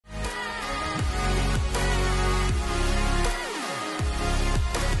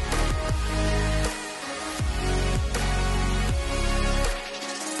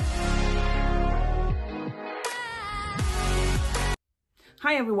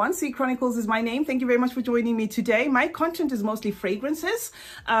Hi everyone, CeeChronicles is my name. Thank you very much for joining me today. My content is mostly fragrances,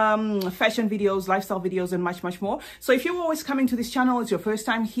 fashion videos, lifestyle videos, and much more. So if you're always coming to this channel, it's your first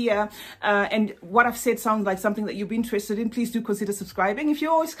time here, and what I've said sounds like something that you'd be interested in, please do consider subscribing. If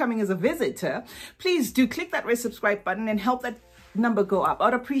you're always coming as a visitor, please do click that red subscribe button and help that number go up.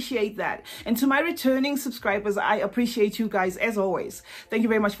 I'd appreciate that. And to my returning subscribers, I appreciate you guys as always. Thank you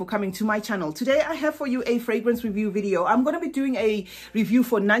very much for coming to my channel. Today I have for you a fragrance review video. I'm going to be doing a review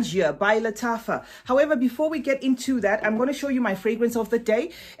for Najdia by Lattafa. However, before we get into that, I'm going to show you my fragrance of the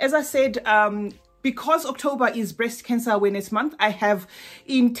day. As I said, because October is Breast Cancer Awareness Month, I have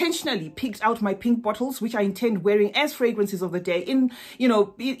intentionally picked out my pink bottles, which I intend wearing as fragrances of the day.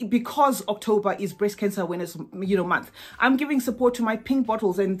 Because October is Breast Cancer Awareness, month. I'm giving support to my pink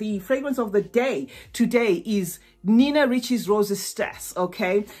bottles, and the fragrance of the day today is Nina Ricci's Rose Stas.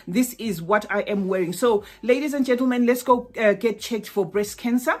 Okay, this is what I am wearing. So, ladies and gentlemen, let's go get checked for breast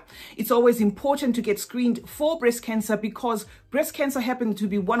cancer. It's always important to get screened for breast cancer because breast cancer happens to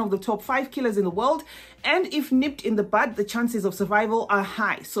be one of the top 5 killers in the world, and if nipped in the bud, the chances of survival are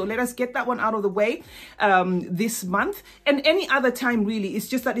high. So let us get that one out of the way this month, and any other time really. It's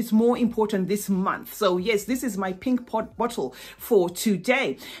just that it's more important this month. So yes, this is my pink bottle for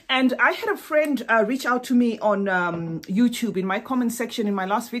today. And I had a friend reach out to me on YouTube in my comment section in my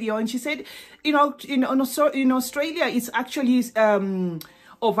last video, and she said, in Australia it's actually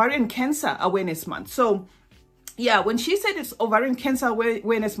ovarian cancer awareness month. So yeah, when she said it's ovarian cancer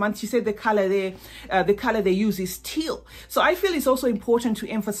awareness month, she said the color they use is teal. So I feel it's also important to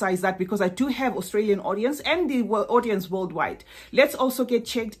emphasize that because I do have Australian audience and the audience worldwide. Let's also get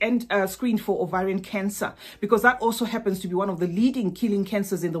checked and screened for ovarian cancer, because that also happens to be one of the leading killing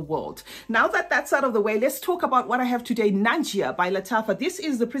cancers in the world. Now that that's out of the way, let's talk about what I have today. Najdia by Lattafa. This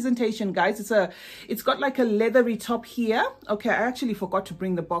is the presentation, guys. It's got like a leathery top here. Okay, I actually forgot to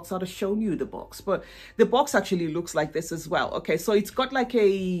bring the box. I'd have shown you the box, but the box actually looks like this as well. Okay, so it's got like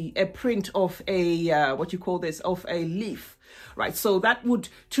a print of a what you call this, of a leaf, right? So that would,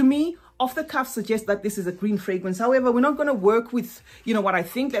 to me, off the cuff, suggest that this is a green fragrance. However, we're not going to work with what I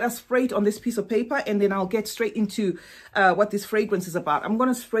think. Let us spray it on this piece of paper, and then I'll get straight into what this fragrance is about. I'm going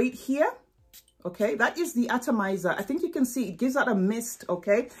to spray it here. Okay, that is the atomizer. I think you can see it gives out a mist.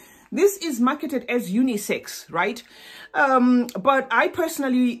 Okay, this is marketed as unisex, right? But I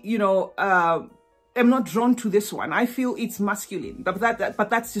personally, I'm not drawn to this one. I feel it's masculine, but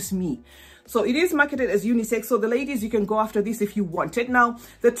that's just me. So it is marketed as unisex. So the ladies, you can go after this if you want it. Now,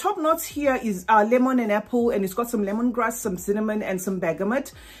 the top notes here is lemon and apple, and it's got some lemongrass, some cinnamon, and some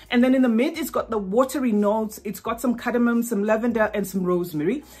bergamot. And then in the mid, it's got the watery notes. It's got some cardamom, some lavender, and some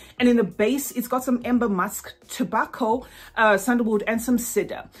rosemary. And in the base, it's got some amber musk, tobacco, sandalwood, and some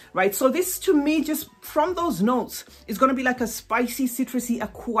cedar, right? So this, to me, just from those notes, is going to be like a spicy, citrusy,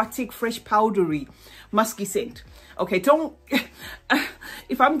 aquatic, fresh, powdery, musky scent. Okay, don't,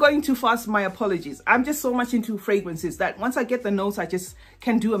 if I'm going too fast, my apologies. I'm just so much into fragrances that once I get the notes, I just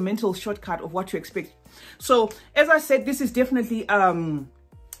can do a mental shortcut of what to expect. So as I said, this is definitely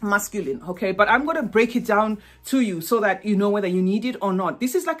masculine, okay? But I'm going to break it down to you so that you know whether you need it or not.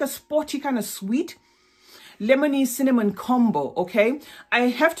 This is like a sporty kind of sweet lemony cinnamon combo, okay? I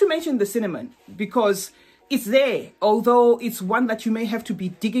have to mention the cinnamon because it's there, although it's one that you may have to be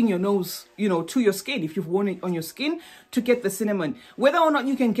digging your nose, to your skin, if you've worn it on your skin, to get the cinnamon. Whether or not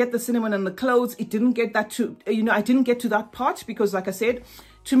you can get the cinnamon on the clothes, it didn't get that to, I didn't get to that part because, like I said,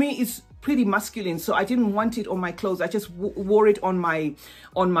 to me, it's pretty masculine, so I didn't want it on my clothes. I just wore it on my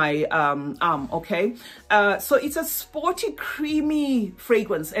arm. Okay, so it's a sporty, creamy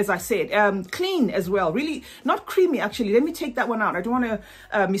fragrance, as I said, clean as well. Really not creamy, actually. Let me take that one out. I don't want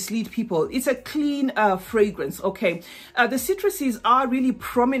to mislead people. It's a clean fragrance. Okay, the citruses are really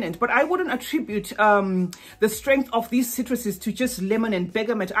prominent, but I wouldn't attribute the strength of these citruses to just lemon and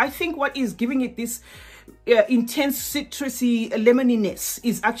bergamot. I think what is giving it this intense citrusy lemoniness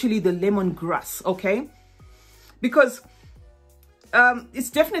is actually the lemongrass, okay? Because it's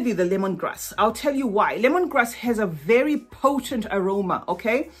definitely the lemongrass. I'll tell you why. Lemongrass has a very potent aroma,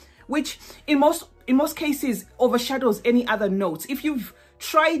 okay? Which in most cases overshadows any other notes. If you've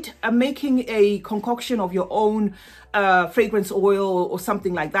tried making a concoction of your own fragrance oil or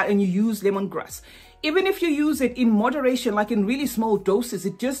something like that, and you use lemongrass, even if you use it in moderation, like in really small doses,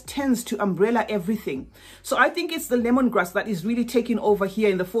 it just tends to umbrella everything. So I think it's the lemongrass that is really taking over here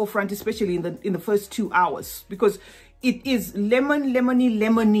in the forefront, especially in the first 2 hours, because it is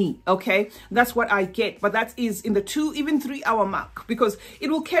lemony, okay? That's what I get, but that is in the 2, even 3 hour mark, because it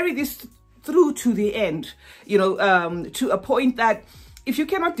will carry this through to the end, to a point that if you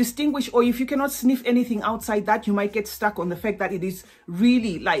cannot distinguish, or if you cannot sniff anything outside that, you might get stuck on the fact that it is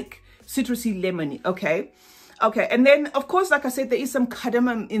really like citrusy, lemony. Okay. Okay, and then of course, like I said, there is some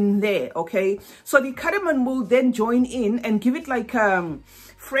cardamom in there. Okay, so the cardamom will then join in and give it like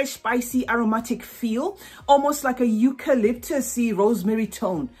fresh, spicy, aromatic feel, almost like a eucalyptusy rosemary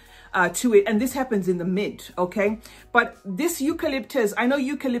tone to it. And this happens in the mid. Okay, but this eucalyptus, I know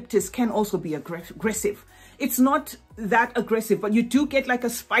eucalyptus can also be aggressive. It's not that aggressive, but you do get like a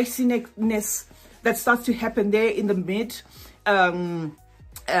spiciness that starts to happen there in the mid, kind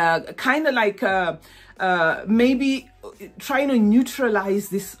of like maybe trying to neutralize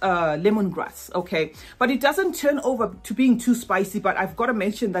this lemongrass. Okay, but it doesn't turn over to being too spicy. But I've got to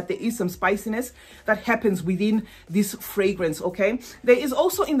mention that there is some spiciness that happens within this fragrance. Okay, there is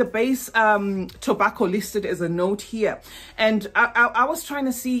also in the base tobacco listed as a note here, and I was trying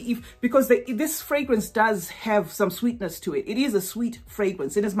to see if, because this fragrance does have some sweetness to it. It is a sweet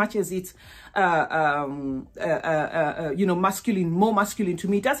fragrance in as much as it's you know, masculine, more masculine to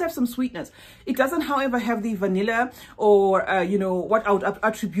me. It does have some sweetness. It doesn't, however, have the vanilla or you know, what I would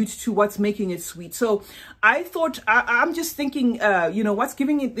attribute to what's making it sweet. So I thought, I'm just thinking, you know, what's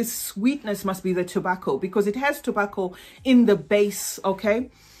giving it this sweetness must be the tobacco, because it has tobacco in the base. Okay,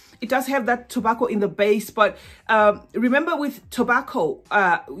 it does have that tobacco in the base, but remember, with tobacco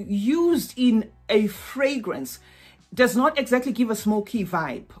used in a fragrance does not exactly give a smoky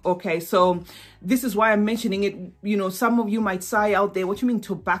vibe. Okay, so this is why I'm mentioning it. You know, some of you might sigh out there, what you mean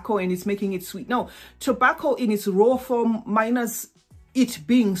tobacco and it's making it sweet? No, tobacco in its raw form minus it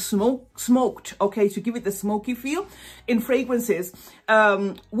being smoked, okay, to give it the smoky feel in fragrances,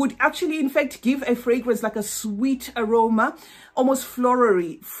 would actually in fact give a fragrance like a sweet aroma, almost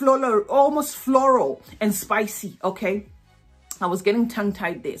almost floral and spicy. Okay, I was getting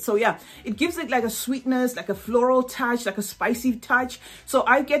tongue-tied there. So yeah, it gives it like a sweetness, like a floral touch, like a spicy touch. So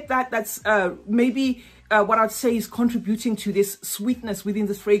I get that. That's maybe what I'd say is contributing to this sweetness within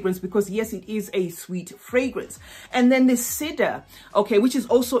this fragrance, because yes, it is a sweet fragrance. And then the cedar, okay, which is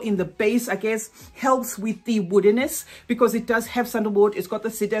also in the base, I guess, helps with the woodiness, because it does have sandalwood, it's got the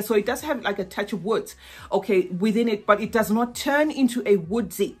cedar, so it does have like a touch of wood, okay, within it, but it does not turn into a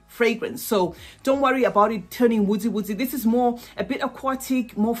woodsy fragrance. So don't worry about it turning woodsy. This is more a bit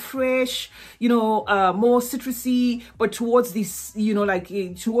aquatic, more fresh, you know, more citrusy, but towards this, you know, like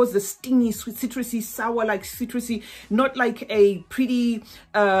towards the stingy, sweet, citrusy, sour, like citrusy, not like a pretty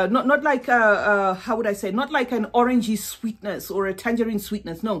not like how would I say, not like an orangey sweetness or a tangerine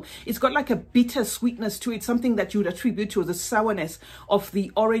sweetness. No, it's got like a bitter sweetness to it, something that you would attribute to the sourness of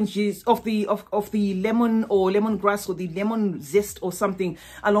the oranges, of the lemon or lemongrass, or the lemon zest or something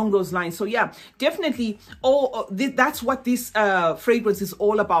along those lines. So yeah, definitely that's what this fragrance is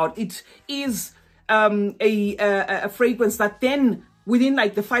all about. It is a fragrance that then within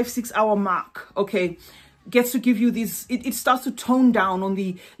like the 5-6 hour mark, okay, gets to give you this, it starts to tone down on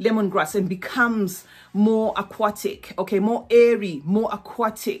the lemongrass and becomes more aquatic, okay, more airy, more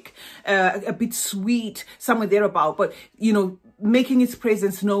aquatic, a bit sweet, somewhere thereabout, but you know, making its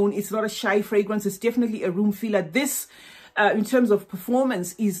presence known. It's not a shy fragrance, it's definitely a room filler. This in terms of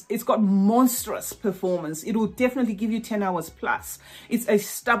performance, it's got monstrous performance. It will definitely give you 10 hours plus. It's a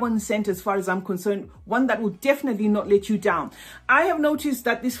stubborn scent as far as I'm concerned, one that will definitely not let you down. I have noticed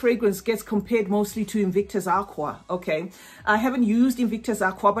that this fragrance gets compared mostly to Invictus Aqua. Okay, I haven't used Invictus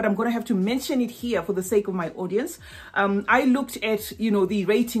Aqua, but I'm going to have to mention it here for the sake of my audience. I looked at, you know, the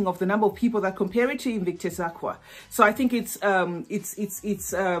rating of the number of people that compare it to Invictus Aqua, so I think it's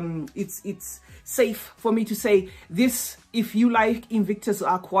safe for me to say this. If you like Invictus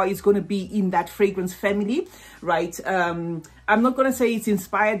Aqua, it's going to be in that fragrance family, right? I'm not going to say it's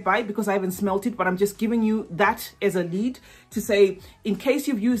inspired by, because I haven't smelt it, but I'm just giving you that as a lead to say, in case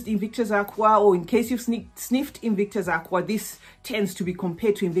you've used Invictus Aqua, or in case you've sniffed Invictus Aqua, this tends to be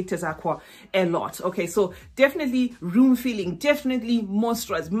compared to Invictus Aqua a lot. Okay, so definitely room filling, definitely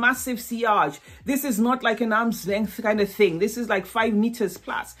monstrous, massive sillage. This is not like an arm's length kind of thing. This is like 5 meters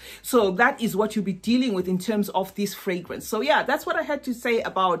plus. So that is what you'll be dealing with in terms of this fragrance. So yeah, that's what I had to say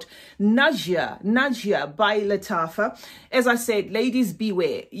about Najdia by Lattafa. As I said, ladies,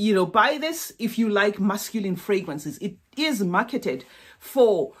 beware. You know, buy this if you like masculine fragrances. It is marketed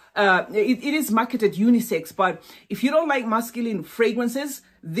for it is marketed unisex, but if you don't like masculine fragrances,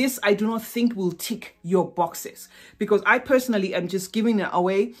 this I do not think will tick your boxes, because I personally am just giving it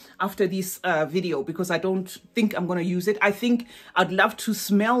away after this video, because I don't think I'm going to use it. I think I'd love to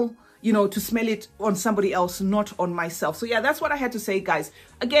smell you know, to smell it on somebody else, not on myself. So yeah, that's what I had to say, guys.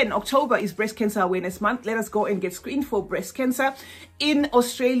 Again, October is Breast Cancer Awareness Month. Let us go and get screened for breast cancer. In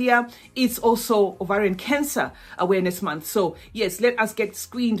Australia, it's also Ovarian Cancer Awareness Month. So yes, let us get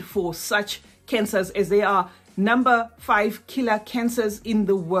screened for such cancers, as they are number 5 killer cancers in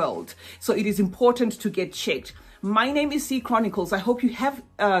the world. So it is important to get checked. My name is CeeChronicles. I hope you have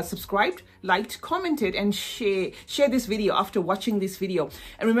subscribed, liked, commented, and share this video after watching this video.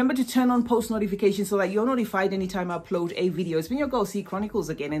 And remember to turn on post notifications so that you're notified anytime I upload a video. It's been your girl, CeeChronicles,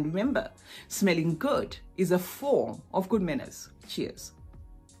 again. And remember, smelling good is a form of good manners. Cheers.